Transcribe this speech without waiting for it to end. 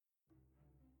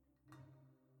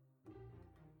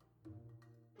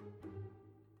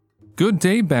Good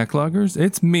day, Backloggers.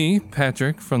 It's me,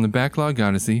 Patrick, from the Backlog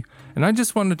Odyssey, and I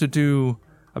just wanted to do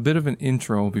a bit of an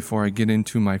intro before I get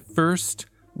into my first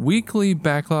weekly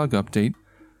backlog update,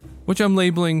 which I'm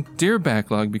labeling Dear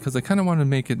Backlog because I kind of want to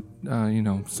make it,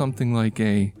 something like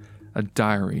a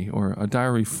diary or a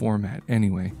diary format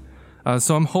anyway.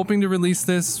 So I'm hoping to release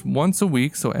this once a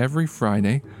week, so every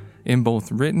Friday, in both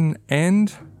written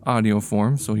and audio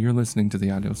form. So you're listening to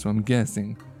the audio, so I'm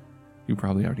guessing you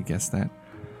probably already guessed that.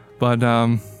 But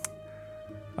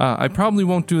I probably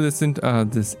won't do this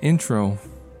intro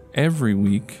every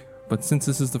week, but since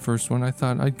this is the first one, I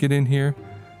thought I'd get in here,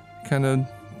 kind of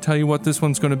tell you what this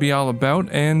one's going to be all about,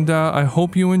 and I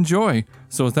hope you enjoy.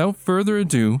 So without further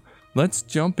ado, let's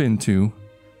jump into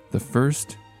the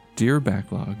first Dear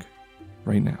Backlog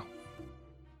right now.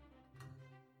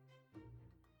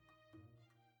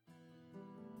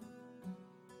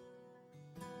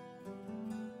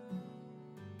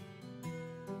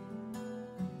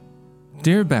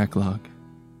 Dear Backlog,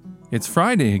 it's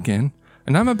Friday again,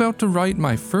 and I'm about to write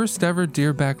my first ever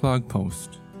Dear Backlog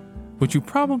post, which you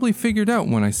probably figured out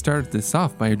when I started this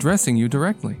off by addressing you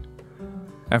directly.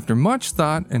 After much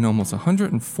thought and almost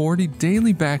 140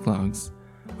 daily backlogs,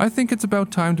 I think it's about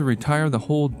time to retire the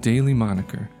whole daily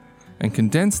moniker and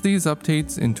condense these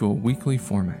updates into a weekly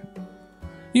format.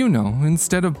 You know,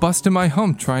 instead of busting my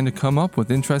hump trying to come up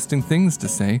with interesting things to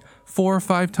say 4 or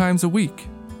 5 times a week.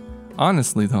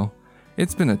 Honestly though,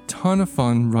 it's been a ton of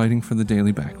fun writing for the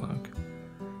Daily Backlog.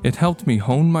 It helped me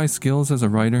hone my skills as a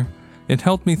writer, it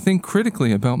helped me think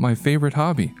critically about my favorite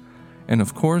hobby, and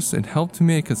of course it helped to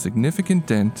make a significant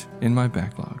dent in my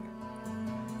backlog.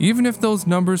 Even if those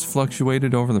numbers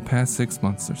fluctuated over the past 6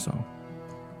 months or so.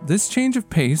 This change of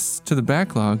pace to the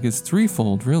backlog is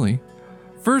threefold really.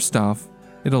 First off,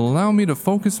 it'll allow me to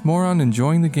focus more on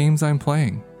enjoying the games I'm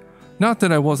playing. Not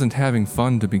that I wasn't having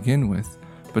fun to begin with,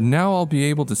 but now I'll be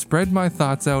able to spread my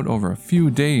thoughts out over a few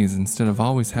days instead of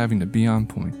always having to be on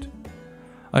point.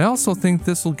 I also think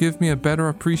this will give me a better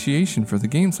appreciation for the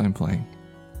games I'm playing.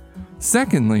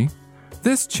 Secondly,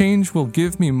 this change will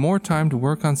give me more time to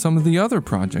work on some of the other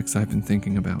projects I've been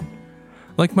thinking about,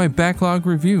 like my backlog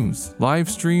reviews, live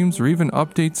streams, or even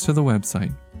updates to the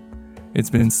website. It's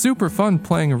been super fun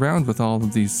playing around with all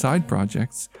of these side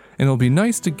projects, and it'll be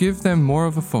nice to give them more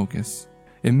of a focus.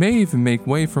 It may even make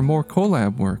way for more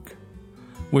collab work,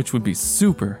 which would be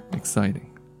super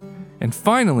exciting. And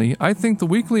finally, I think the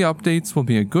weekly updates will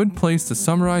be a good place to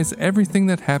summarize everything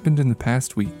that happened in the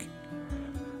past week.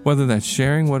 Whether that's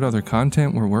sharing what other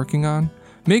content we're working on,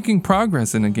 making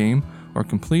progress in a game, or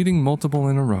completing multiple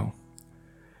in a row.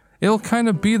 It'll kind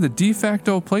of be the de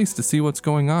facto place to see what's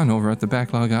going on over at the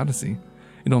Backlog Odyssey.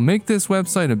 It'll make this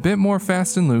website a bit more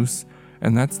fast and loose,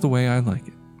 and that's the way I like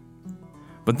it.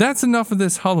 But that's enough of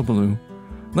this hullabaloo.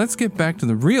 Let's get back to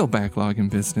the real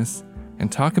backlogging business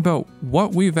and talk about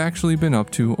what we've actually been up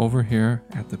to over here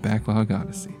at the Backlog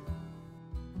Odyssey.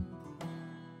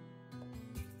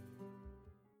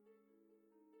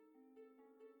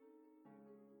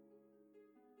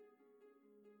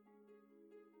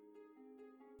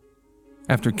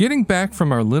 After getting back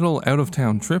from our little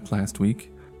out-of-town trip last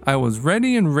week, I was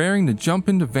ready and raring to jump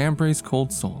into Vambrace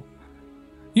Cold Soul.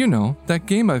 You know, that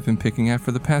game I've been picking at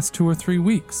for the past 2 or 3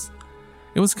 weeks.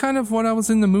 It was kind of what I was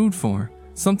in the mood for,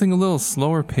 something a little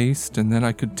slower paced and that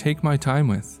I could take my time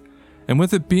with. And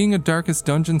with it being a Darkest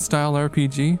Dungeon style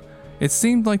RPG, it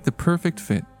seemed like the perfect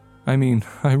fit. I mean,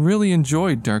 I really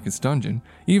enjoyed Darkest Dungeon,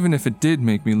 even if it did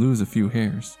make me lose a few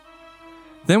hairs.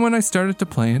 Then when I started to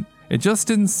play it, it just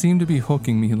didn't seem to be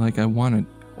hooking me like I wanted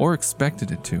or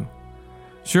expected it to.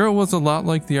 Sure, it was a lot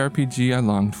like the RPG I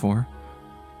longed for,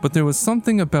 but there was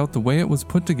something about the way it was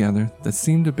put together that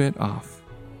seemed a bit off.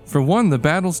 For one, the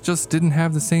battles just didn't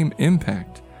have the same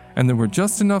impact, and there were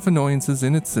just enough annoyances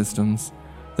in its systems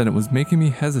that it was making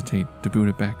me hesitate to boot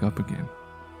it back up again.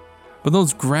 But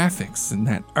those graphics and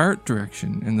that art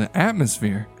direction and the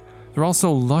atmosphere, they're all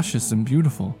so luscious and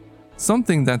beautiful,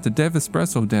 something that the Dev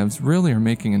Espresso devs really are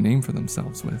making a name for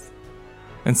themselves with,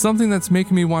 and something that's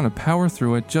making me want to power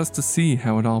through it just to see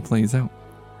how it all plays out.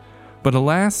 But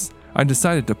alas, I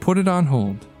decided to put it on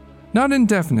hold. Not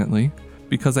indefinitely,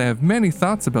 because I have many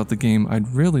thoughts about the game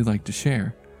I'd really like to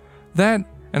share. That,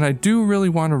 and I do really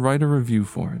want to write a review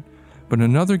for it, but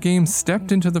another game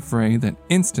stepped into the fray that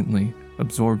instantly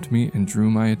absorbed me and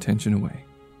drew my attention away.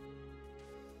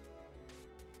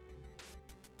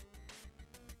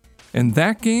 And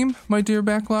that game, my dear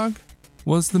backlog,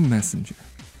 was The Messenger,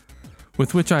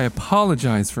 with which I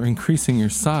apologize for increasing your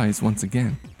size once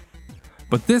again.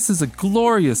 But this is a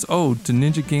glorious ode to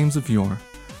Ninja games of yore,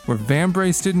 where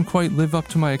Vambrace didn't quite live up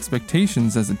to my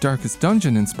expectations as a Darkest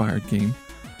Dungeon inspired game,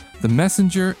 The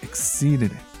Messenger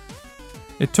exceeded it.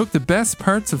 It took the best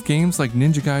parts of games like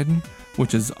Ninja Gaiden,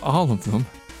 which is all of them,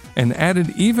 and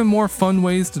added even more fun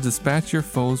ways to dispatch your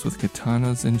foes with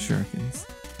katanas and shurikens.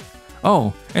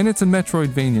 Oh, and it's a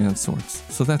Metroidvania of sorts,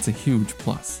 so that's a huge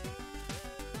plus.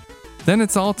 Then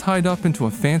it's all tied up into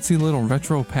a fancy little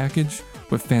retro package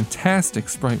with fantastic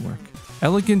sprite work,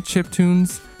 elegant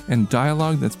chiptunes, and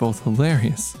dialogue that's both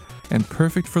hilarious and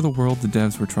perfect for the world the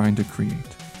devs were trying to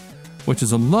create, which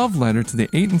is a love letter to the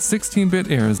 8 and 16-bit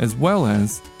eras as well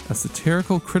as a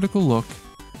satirical critical look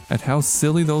at how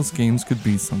silly those games could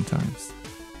be sometimes.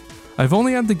 I've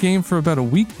only had the game for about a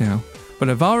week now, but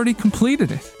I've already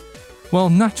completed it. Well,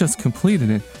 not just completed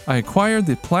it, I acquired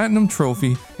the Platinum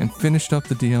Trophy and finished up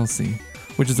the DLC,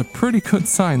 which is a pretty good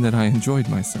sign that I enjoyed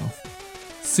myself.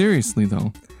 Seriously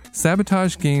though,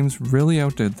 Sabotage Games really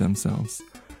outdid themselves,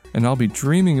 and I'll be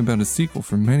dreaming about a sequel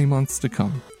for many months to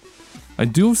come. I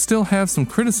do still have some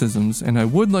criticisms, and I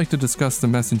would like to discuss the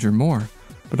Messenger more,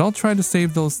 but I'll try to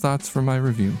save those thoughts for my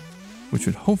review, which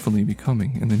should hopefully be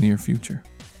coming in the near future.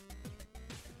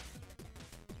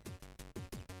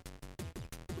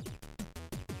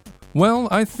 Well,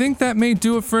 I think that may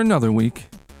do it for another week.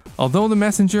 Although the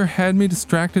Messenger had me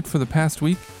distracted for the past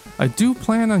week, I do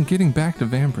plan on getting back to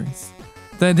Vambrace.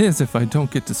 That is, if I don't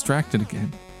get distracted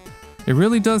again. It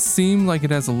really does seem like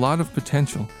it has a lot of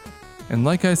potential, and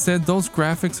like I said, those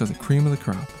graphics are the cream of the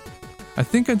crop. I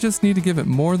think I just need to give it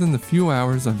more than the few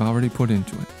hours I've already put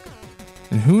into it.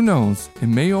 And who knows, it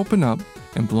may open up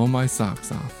and blow my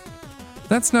socks off.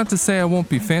 That's not to say I won't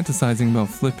be fantasizing about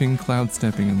flipping, cloud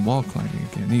stepping, and wall climbing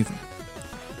again either.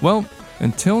 Well,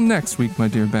 until next week, my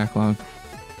dear Backlog,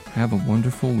 have a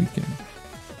wonderful weekend.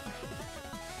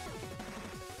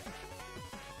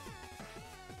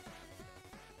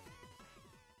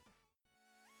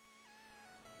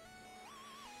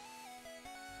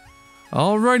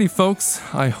 Alrighty folks,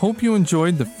 I hope you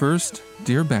enjoyed the first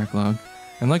Dear Backlog,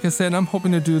 and like I said, I'm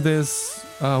hoping to do this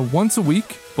once a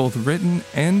week, both written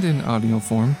and in audio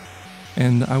form,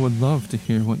 and I would love to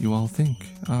hear what you all think.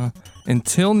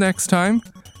 Until next time,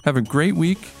 have a great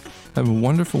week, have a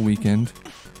wonderful weekend,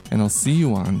 and I'll see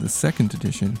you on the second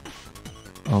edition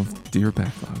of Dear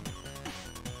Backlog.